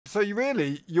So you're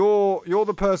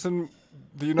the person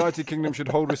the United Kingdom should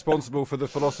hold responsible for the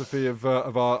philosophy of our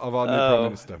new Prime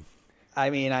Minister. I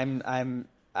mean, I'm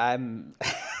I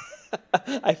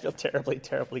feel terribly,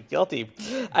 terribly guilty.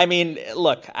 I mean,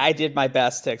 look, I did my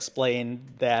best to explain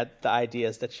that the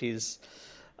ideas that she's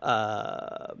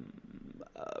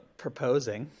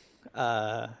proposing,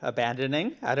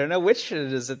 abandoning, I don't know which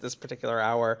it is at this particular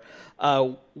hour,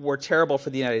 were terrible for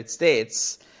the United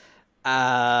States.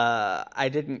 I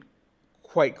didn't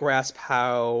quite grasp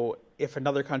how, if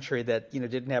another country that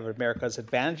didn't have America's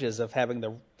advantages of having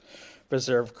the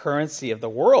reserve currency of the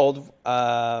world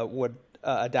would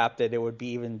adopt it, it would be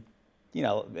even,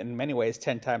 in many ways,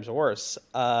 10 times worse.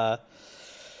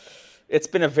 It's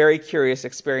been a very curious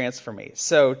experience for me.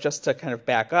 So just to kind of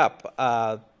back up,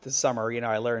 this summer,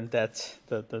 I learned that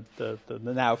the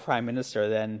now Prime Minister,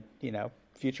 then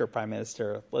future Prime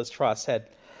Minister Liz Truss had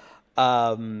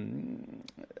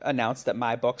announced that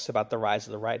my books about the rise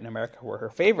of the right in America were her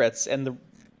favorites, and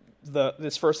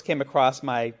this first came across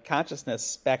my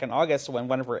consciousness back in August when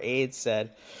one of her aides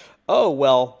said, "Oh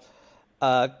well,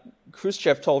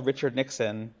 Khrushchev told Richard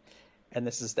Nixon." And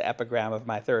this is the epigram of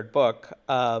my third book.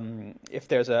 If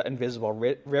there's an invisible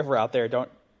river out there,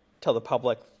 don't tell the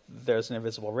public there's an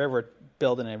invisible river,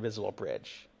 build an invisible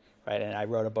bridge, right? And I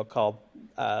wrote a book called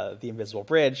The Invisible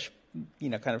Bridge,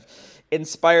 kind of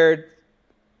inspired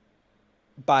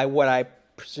by what I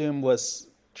presume was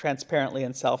transparently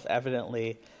and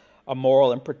self-evidently a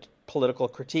moral and political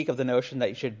critique of the notion that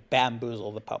you should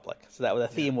bamboozle the public. So that the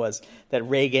theme was that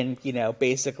Reagan,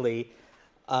 basically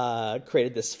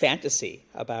created this fantasy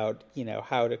about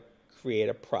how to create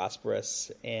a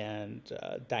prosperous and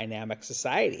dynamic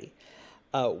society.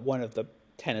 One of the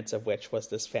tenets of which was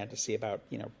this fantasy about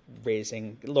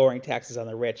lowering taxes on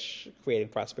the rich, creating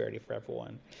prosperity for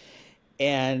everyone.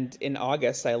 And in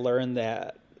August, I learned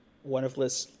that one of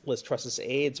Liz Truss's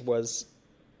aides was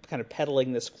kind of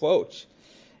peddling this quote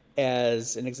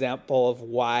as an example of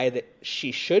why that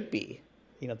she should be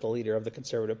the leader of the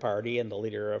Conservative Party and the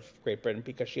leader of Great Britain,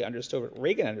 because she understood what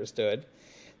Reagan understood,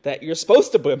 that you're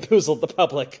supposed to bamboozle the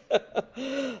public.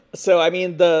 So, I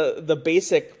mean, the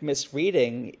basic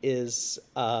misreading is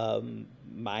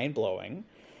mind-blowing.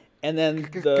 And then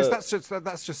because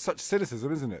that's just such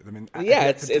cynicism, isn't it? I mean, yeah,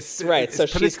 it's right. It's so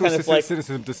she's kind of like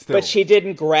cynicism distilled. But she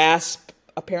didn't grasp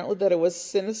apparently that it was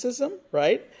cynicism,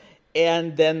 right?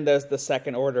 And then there's the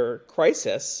second order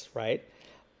crisis, right,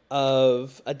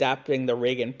 of adopting the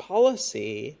Reagan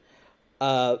policy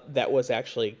that was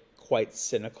actually quite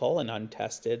cynical and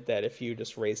untested, that if you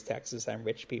just raise taxes on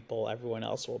rich people, everyone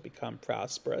else will become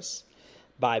prosperous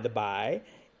by the by.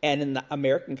 And in the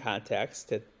American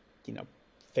context, it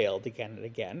failed again and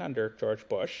again under George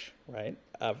Bush, right,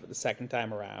 the second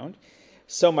time around,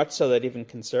 so much so that even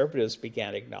conservatives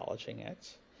began acknowledging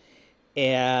it.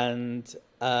 And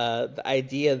the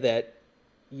idea that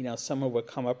someone would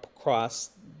come across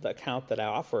the account that I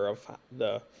offer of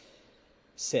the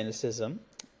cynicism,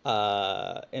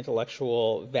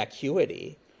 intellectual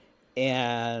vacuity,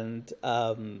 and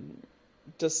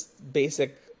just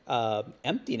basic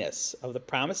emptiness of the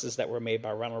promises that were made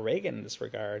by Ronald Reagan in this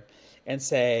regard, and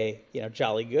say,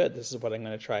 jolly good, this is what I'm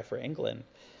going to try for England,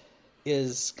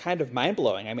 is kind of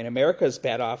mind-blowing. I mean, America's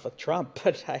bad off with Trump,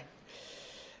 but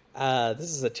this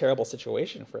is a terrible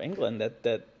situation for England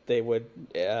that they would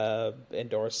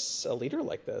endorse a leader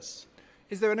like this.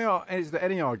 Is there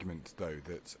any argument, though,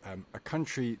 that a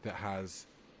country that has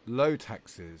low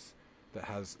taxes, that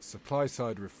has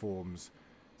supply-side reforms,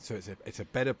 so it's a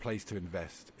better place to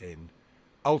invest in,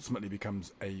 ultimately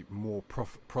becomes a more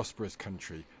prosperous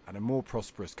country, and a more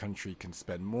prosperous country can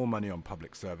spend more money on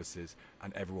public services,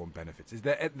 and everyone benefits? Is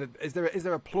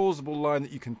there a plausible line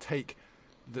that you can take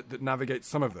that navigates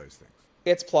some of those things?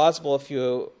 It's plausible if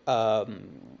you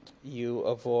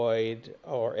avoid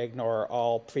or ignore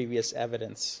all previous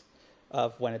evidence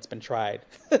of when it's been tried.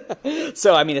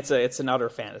 So I mean, it's an utter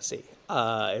fantasy.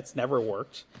 It's never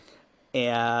worked,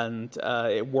 and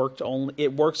it works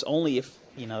only if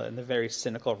in the very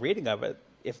cynical reading of it,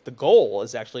 if the goal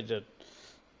is actually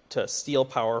to steal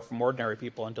power from ordinary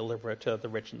people and deliver it to the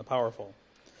rich and the powerful.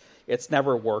 It's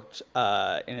never worked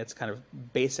in its kind of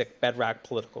basic bedrock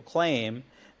political claim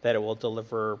that it will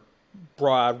deliver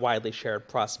broad, widely shared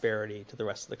prosperity to the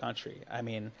rest of the country. I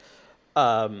mean,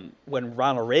 when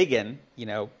Ronald Reagan,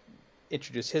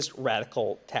 introduced his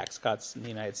radical tax cuts in the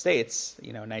United States,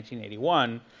 in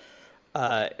 1981,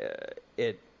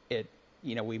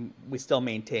 we still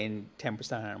maintained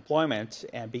 10% unemployment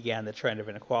and began the trend of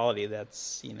inequality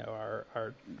that's,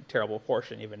 our terrible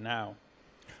portion even now.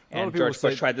 And George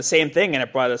Bush tried the same thing, and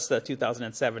it brought us the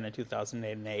 2007 and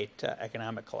 2008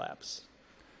 economic collapse.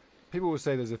 people will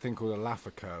say there's a thing called a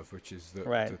Laffer curve, which is that,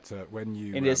 Right. that when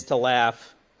you It is to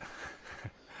laugh.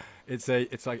 it's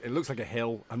like it looks like a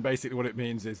hill, and basically what it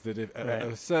means is that if, Right. at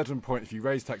a certain point, if you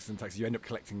raise taxes and taxes, you end up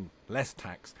collecting less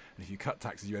tax, and if you cut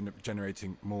taxes, you end up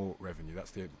generating more revenue.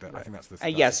 That's I think that's the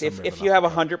Yes, the summary of if the you have a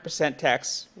Laffer curve. 100%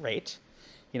 tax rate,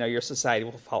 your society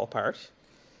will fall apart.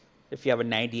 If you have a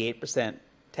 98%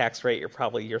 tax rate,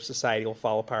 your society will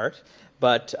fall apart.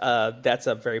 But that's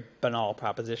a very banal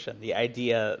proposition. The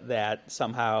idea that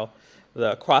somehow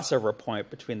the crossover point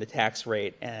between the tax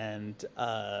rate and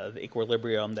the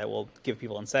equilibrium that will give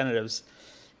people incentives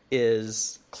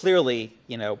is clearly,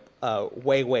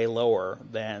 way, way lower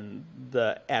than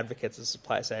the advocates of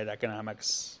supply-side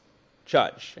economics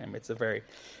judge. I mean, it's a very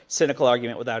cynical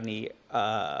argument without any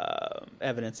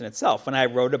evidence in itself. When I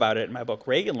wrote about it in my book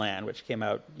Reaganland, which came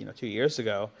out 2 years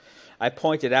ago, I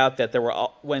pointed out that there were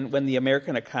when the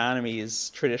American economy's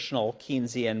traditional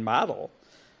Keynesian model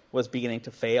was beginning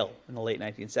to fail in the late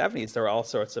 1970s, there were all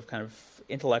sorts of kind of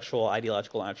intellectual,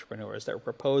 ideological entrepreneurs that were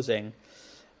proposing,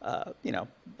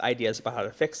 ideas about how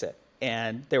to fix it,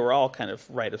 and they were all kind of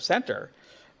right of center,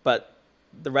 but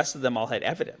the rest of them all had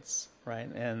evidence, right?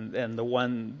 And the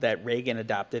one that Reagan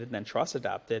adopted and then Truss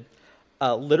adopted,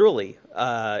 literally,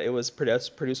 it was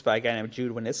produced by a guy named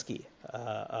Jude Wanniski,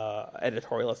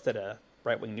 editorialist at a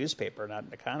right-wing newspaper, not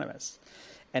an economist.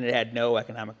 And it had no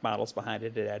economic models behind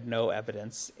it. It had no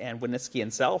evidence. And Wanniski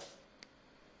himself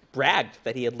bragged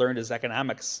that he had learned his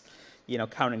economics,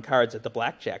 counting cards at the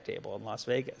blackjack table in Las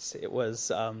Vegas. It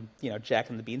was, Jack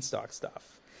and the Beanstalk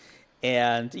stuff.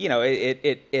 And,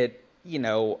 it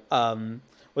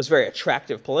was very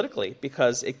attractive politically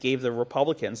because it gave the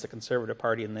Republicans, the conservative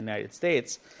party in the United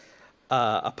States,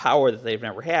 a power that they've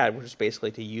never had, which is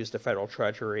basically to use the federal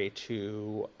treasury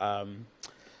to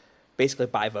basically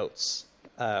buy votes,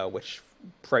 which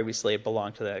previously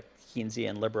belonged to the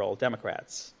Keynesian liberal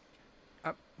Democrats.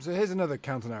 So here's another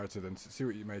counter-narrative, and see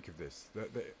what you make of this.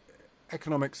 The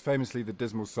economics, famously the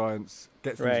dismal science,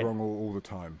 gets things Right. wrong all the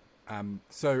time.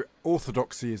 So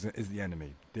orthodoxy is the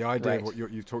enemy. The idea of Right.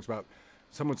 what you've talked about,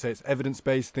 some would say it's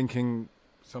evidence-based thinking,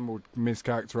 some would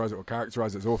mischaracterize it or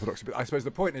characterize it as orthodoxy. But I suppose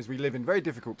the point is we live in very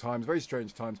difficult times, very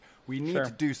strange times. We need Sure.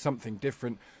 to do something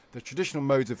different. The traditional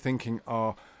modes of thinking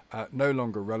are no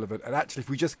longer relevant. And actually, if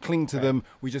we just cling to Right. them,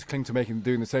 we just cling to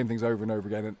doing the same things over and over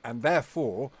again. And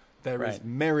therefore, there is Right.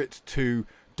 merit to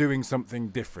doing something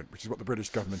different, which is what the British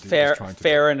government is trying to do.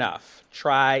 Fair enough.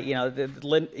 Try,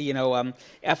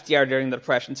 FDR during the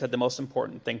Depression said the most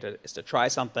important thing is to try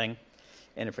something,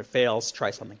 and if it fails, try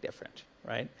something different,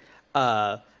 right?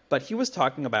 But he was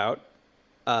talking about,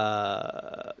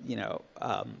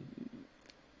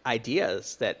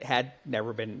 ideas that had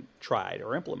never been tried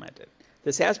or implemented.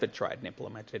 This has been tried and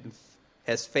implemented and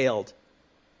has failed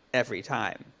every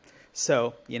time.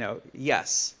 So,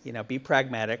 yes, be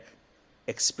pragmatic,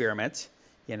 experiment,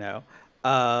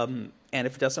 and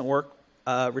if it doesn't work,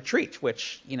 retreat,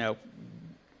 which,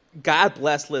 God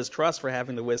bless Liz Truss for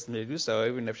having the wisdom to do so,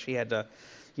 even if she had to,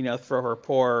 throw her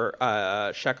poor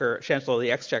Chancellor of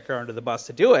the Exchequer under the bus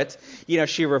to do it.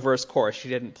 She reversed course. She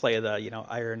didn't play the,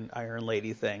 Iron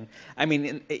Lady thing. I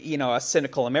mean, us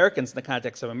cynical Americans in the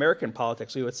context of American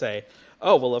politics, we would say,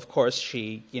 oh, well, of course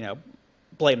she,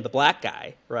 blamed the black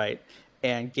guy, right,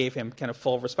 and gave him kind of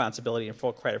full responsibility and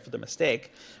full credit for the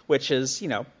mistake, which is,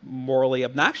 morally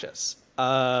obnoxious.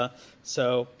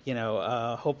 So,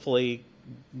 hopefully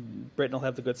Britain will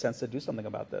have the good sense to do something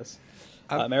about this.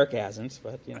 America hasn't,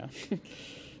 but,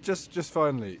 Just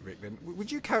finally, Rick, then,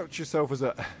 would you couch yourself as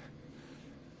a...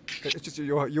 It's just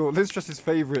your Liz Truss's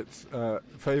favourite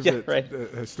right.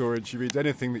 historian. She reads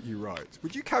anything that you write.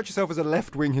 Would you couch yourself as a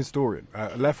left-wing historian?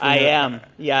 I am,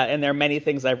 yeah. And there are many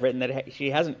things I've written that she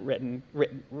hasn't written.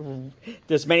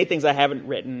 There's many things I haven't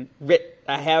written.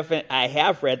 I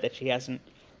have read that she hasn't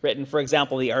written. For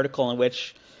example, the article in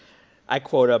which I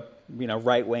quote a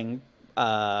right-wing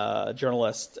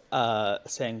journalist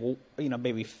saying,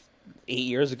 maybe 8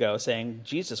 years ago, saying,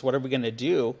 "Jesus, what are we going to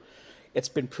do? It's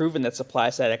been proven that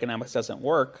supply-side economics doesn't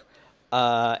work."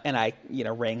 And I,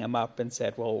 rang him up and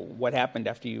said, "Well, what happened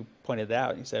after you pointed it out?"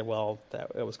 And he said, "Well,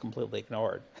 it was completely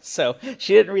ignored." So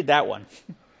she didn't read that one,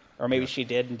 or maybe she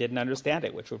did and didn't understand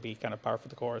it, which would be kind of par for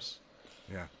the course.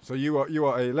 Yeah. So you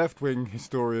are a left-wing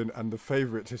historian and the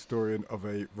favourite historian of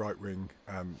a right-wing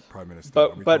prime minister.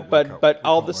 But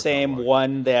all the same,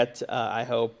 one that I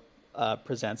hope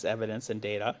presents evidence and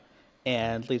data,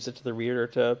 and leaves it to the reader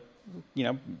to,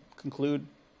 conclude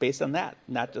based on that,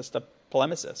 not just a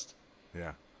polemicist.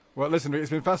 Yeah. Well, listen, it's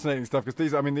been fascinating stuff because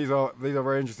these are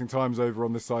very interesting times over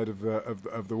on this side of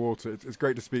the water. It's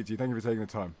great to speak to you. Thank you for taking the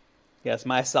time. Yes,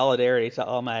 my solidarity to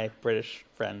all my British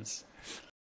friends.